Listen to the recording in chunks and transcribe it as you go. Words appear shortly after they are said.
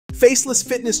Faceless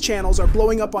fitness channels are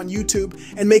blowing up on YouTube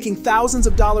and making thousands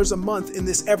of dollars a month in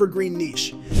this evergreen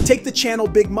niche. Take the channel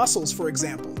Big Muscles, for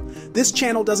example. This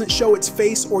channel doesn't show its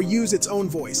face or use its own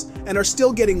voice, and are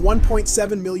still getting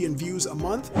 1.7 million views a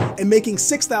month and making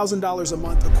 $6,000 a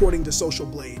month according to Social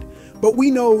Blade. But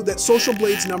we know that Social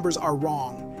Blade's numbers are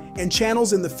wrong, and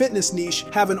channels in the fitness niche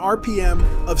have an RPM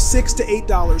of $6 to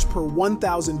 $8 per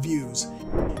 1,000 views,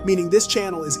 meaning this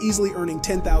channel is easily earning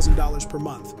 $10,000 per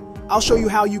month. I'll show you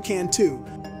how you can too.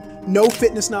 No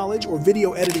fitness knowledge or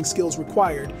video editing skills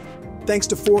required, thanks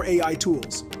to 4 AI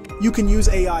tools. You can use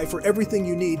AI for everything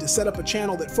you need to set up a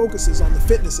channel that focuses on the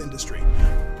fitness industry.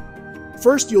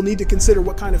 First, you'll need to consider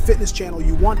what kind of fitness channel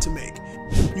you want to make.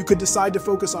 You could decide to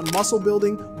focus on muscle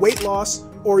building, weight loss,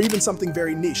 or even something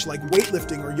very niche like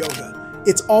weightlifting or yoga.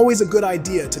 It's always a good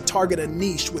idea to target a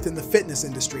niche within the fitness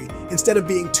industry instead of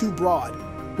being too broad.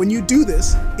 When you do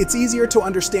this, it's easier to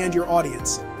understand your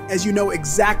audience, as you know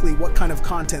exactly what kind of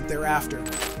content they're after.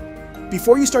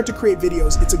 Before you start to create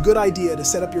videos, it's a good idea to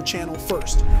set up your channel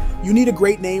first. You need a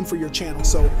great name for your channel,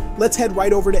 so let's head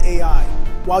right over to AI.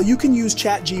 While you can use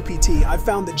ChatGPT, I've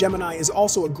found that Gemini is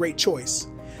also a great choice.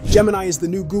 Gemini is the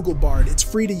new Google Bard. It's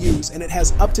free to use and it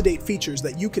has up-to-date features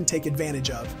that you can take advantage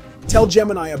of. Tell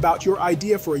Gemini about your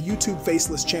idea for a YouTube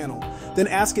faceless channel, then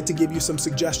ask it to give you some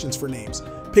suggestions for names.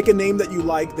 Pick a name that you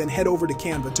like, then head over to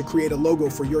Canva to create a logo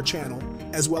for your channel,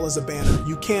 as well as a banner.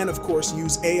 You can, of course,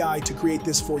 use AI to create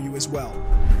this for you as well.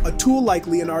 A tool like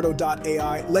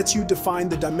Leonardo.ai lets you define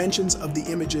the dimensions of the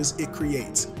images it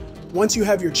creates. Once you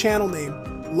have your channel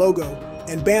name, logo,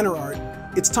 and banner art,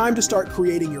 it's time to start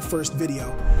creating your first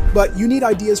video. But you need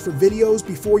ideas for videos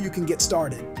before you can get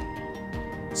started.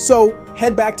 So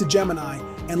head back to Gemini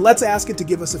and let's ask it to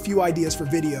give us a few ideas for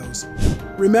videos.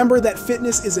 Remember that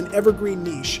fitness is an evergreen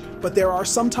niche, but there are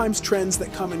sometimes trends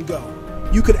that come and go.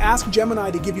 You could ask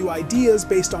Gemini to give you ideas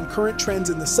based on current trends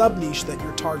in the sub-niche that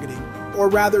you're targeting, or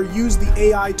rather use the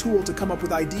AI tool to come up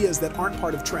with ideas that aren't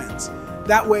part of trends.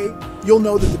 That way, you'll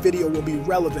know that the video will be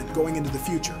relevant going into the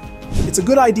future. It's a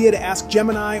good idea to ask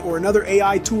Gemini or another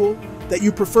AI tool that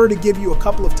you prefer to give you a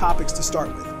couple of topics to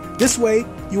start with. This way,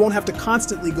 you won't have to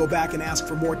constantly go back and ask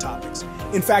for more topics.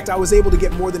 In fact, I was able to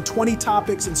get more than 20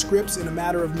 topics and scripts in a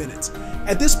matter of minutes.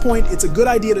 At this point, it's a good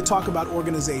idea to talk about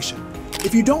organization.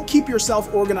 If you don't keep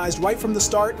yourself organized right from the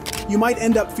start, you might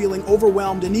end up feeling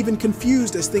overwhelmed and even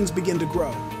confused as things begin to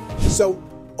grow. So,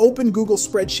 open Google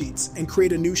Spreadsheets and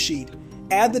create a new sheet.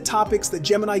 Add the topics that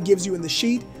Gemini gives you in the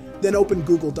sheet, then open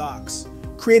Google Docs.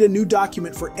 Create a new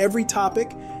document for every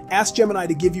topic, ask Gemini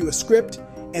to give you a script,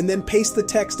 and then paste the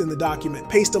text in the document.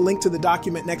 Paste a link to the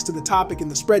document next to the topic in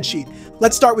the spreadsheet.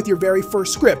 Let's start with your very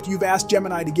first script. You've asked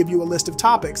Gemini to give you a list of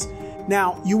topics.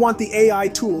 Now, you want the AI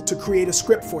tool to create a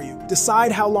script for you.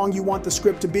 Decide how long you want the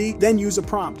script to be, then use a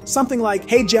prompt. Something like,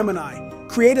 "Hey Gemini,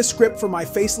 create a script for my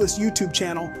faceless YouTube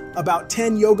channel about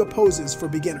 10 yoga poses for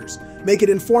beginners." Make it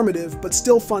informative, but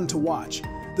still fun to watch.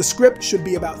 The script should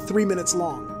be about 3 minutes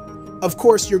long. Of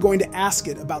course, you're going to ask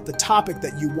it about the topic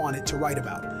that you want it to write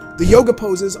about. The yoga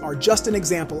poses are just an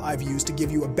example I've used to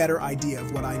give you a better idea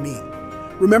of what I mean.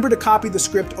 Remember to copy the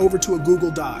script over to a Google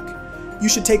Doc. You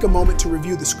should take a moment to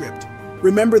review the script.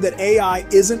 Remember that AI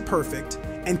isn't perfect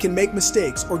and can make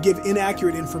mistakes or give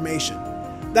inaccurate information.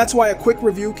 That's why a quick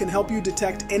review can help you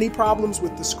detect any problems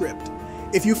with the script.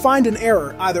 If you find an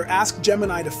error, either ask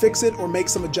Gemini to fix it or make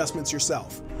some adjustments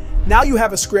yourself. Now you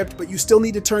have a script, but you still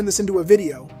need to turn this into a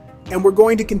video, and we're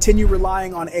going to continue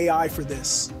relying on AI for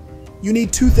this. You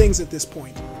need 2 things at this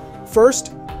point.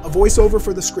 First, a voiceover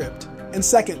for the script, and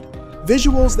second,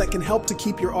 visuals that can help to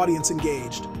keep your audience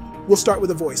engaged. We'll start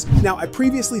with a voice. Now, I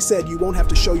previously said you won't have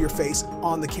to show your face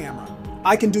on the camera.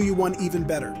 I can do you one even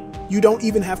better. You don't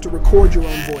even have to record your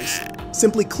own voice.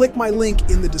 Simply click my link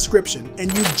in the description,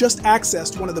 and you've just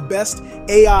accessed one of the best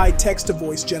AI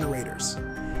text-to-voice generators.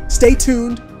 Stay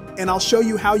tuned, and I'll show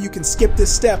you how you can skip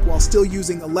this step while still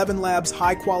using ElevenLabs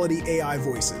high-quality AI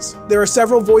voices. There are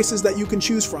several voices that you can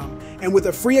choose from, and with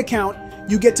a free account,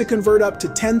 you get to convert up to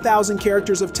 10,000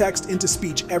 characters of text into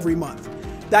speech every month.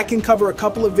 That can cover a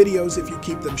couple of videos if you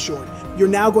keep them short. You're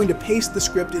now going to paste the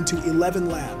script into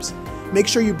ElevenLabs. Make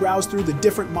sure you browse through the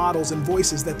different models and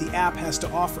voices that the app has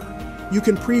to offer. You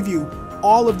can preview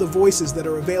all of the voices that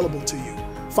are available to you.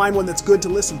 Find one that's good to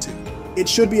listen to. It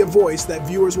should be a voice that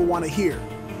viewers will want to hear.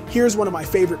 Here's one of my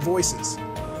favorite voices.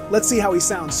 Let's see how he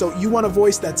sounds. So you want a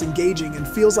voice that's engaging and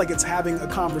feels like it's having a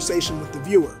conversation with the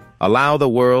viewer. Allow the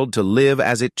world to live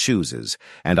as it chooses,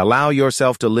 and allow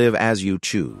yourself to live as you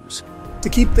choose. To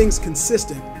keep things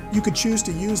consistent, you could choose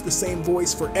to use the same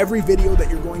voice for every video that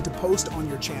you're going to post on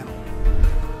your channel.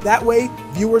 That way,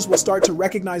 viewers will start to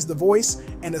recognize the voice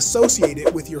and associate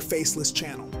it with your faceless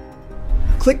channel.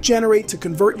 Click Generate to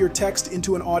convert your text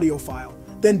into an audio file,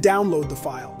 then download the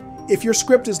file. If your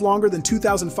script is longer than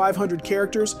 2,500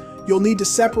 characters, you'll need to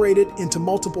separate it into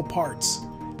multiple parts.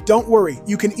 Don't worry,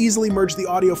 you can easily merge the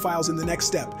audio files in the next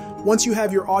step. Once you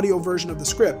have your audio version of the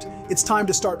script, it's time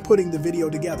to start putting the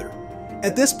video together.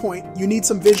 At this point, you need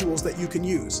some visuals that you can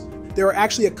use. There are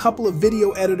actually a couple of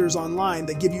video editors online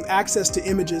that give you access to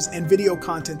images and video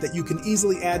content that you can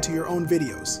easily add to your own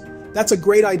videos. That's a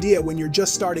great idea when you're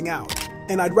just starting out,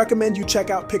 and I'd recommend you check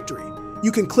out Pictory.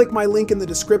 You can click my link in the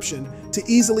description to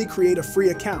easily create a free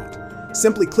account.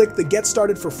 Simply click the Get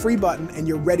Started for Free button and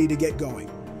you're ready to get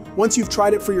going. Once you've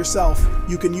tried it for yourself,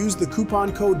 you can use the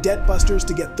coupon code DEBTBUSTERS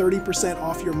to get 30%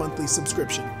 off your monthly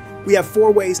subscription. We have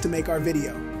 4 ways to make our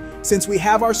video. Since we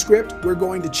have our script, we're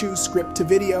going to choose Script to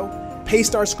Video,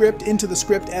 paste our script into the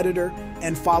script editor,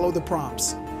 and follow the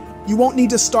prompts. You won't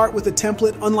need to start with a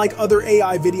template unlike other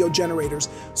AI video generators,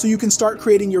 so you can start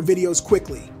creating your videos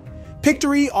quickly.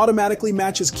 Pictory automatically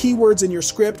matches keywords in your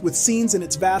script with scenes in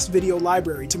its vast video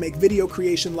library to make video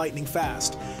creation lightning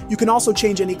fast. You can also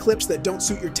change any clips that don't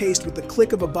suit your taste with the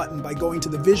click of a button by going to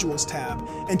the Visuals tab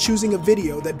and choosing a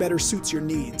video that better suits your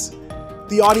needs.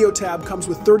 The Audio tab comes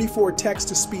with 34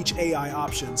 text-to-speech AI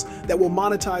options that will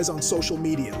monetize on social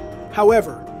media.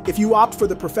 However, if you opt for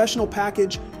the professional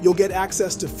package, you'll get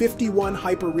access to 51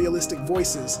 hyper-realistic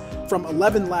voices from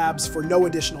ElevenLabs for no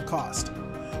additional cost.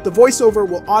 The voiceover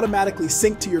will automatically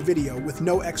sync to your video with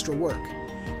no extra work.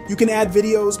 You can add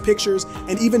videos, pictures,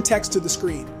 and even text to the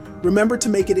screen. Remember to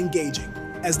make it engaging,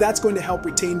 as that's going to help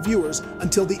retain viewers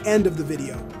until the end of the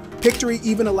video. Pictory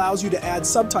even allows you to add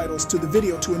subtitles to the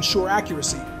video to ensure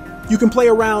accuracy. You can play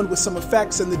around with some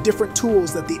effects and the different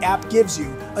tools that the app gives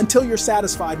you until you're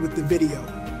satisfied with the video.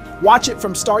 Watch it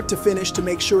from start to finish to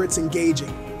make sure it's engaging,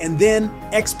 and then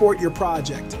export your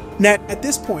project. Now, at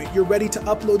this point, you're ready to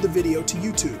upload the video to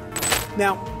YouTube.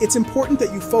 Now, it's important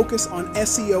that you focus on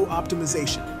SEO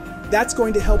optimization. That's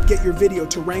going to help get your video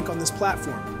to rank on this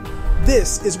platform.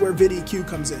 This is where VidIQ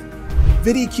comes in.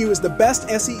 VidIQ is the best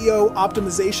SEO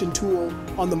optimization tool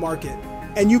on the market,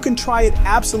 and you can try it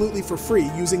absolutely for free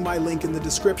using my link in the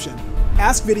description.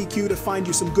 Ask VidIQ to find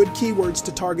you some good keywords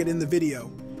to target in the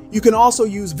video. You can also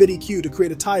use VidIQ to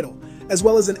create a title, as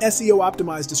well as an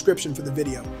SEO-optimized description for the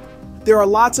video. There are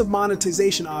lots of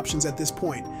monetization options at this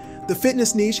point. The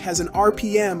fitness niche has an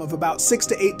RPM of about $6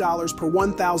 to $8 per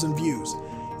 1,000 views.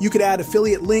 You could add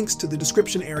affiliate links to the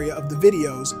description area of the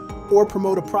videos, or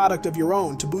promote a product of your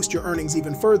own to boost your earnings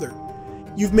even further.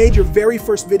 You've made your very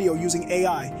first video using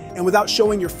AI, and without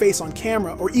showing your face on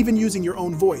camera or even using your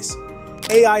own voice.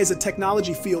 AI is a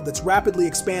technology field that's rapidly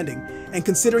expanding, and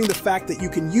considering the fact that you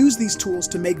can use these tools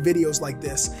to make videos like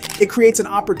this, it creates an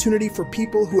opportunity for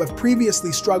people who have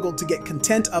previously struggled to get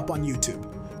content up on YouTube.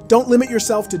 Don't limit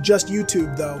yourself to just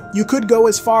YouTube though. You could go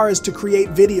as far as to create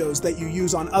videos that you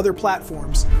use on other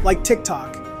platforms, like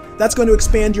TikTok. That's going to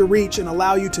expand your reach and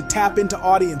allow you to tap into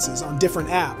audiences on different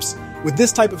apps. With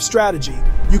this type of strategy,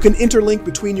 you can interlink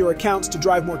between your accounts to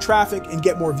drive more traffic and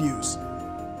get more views.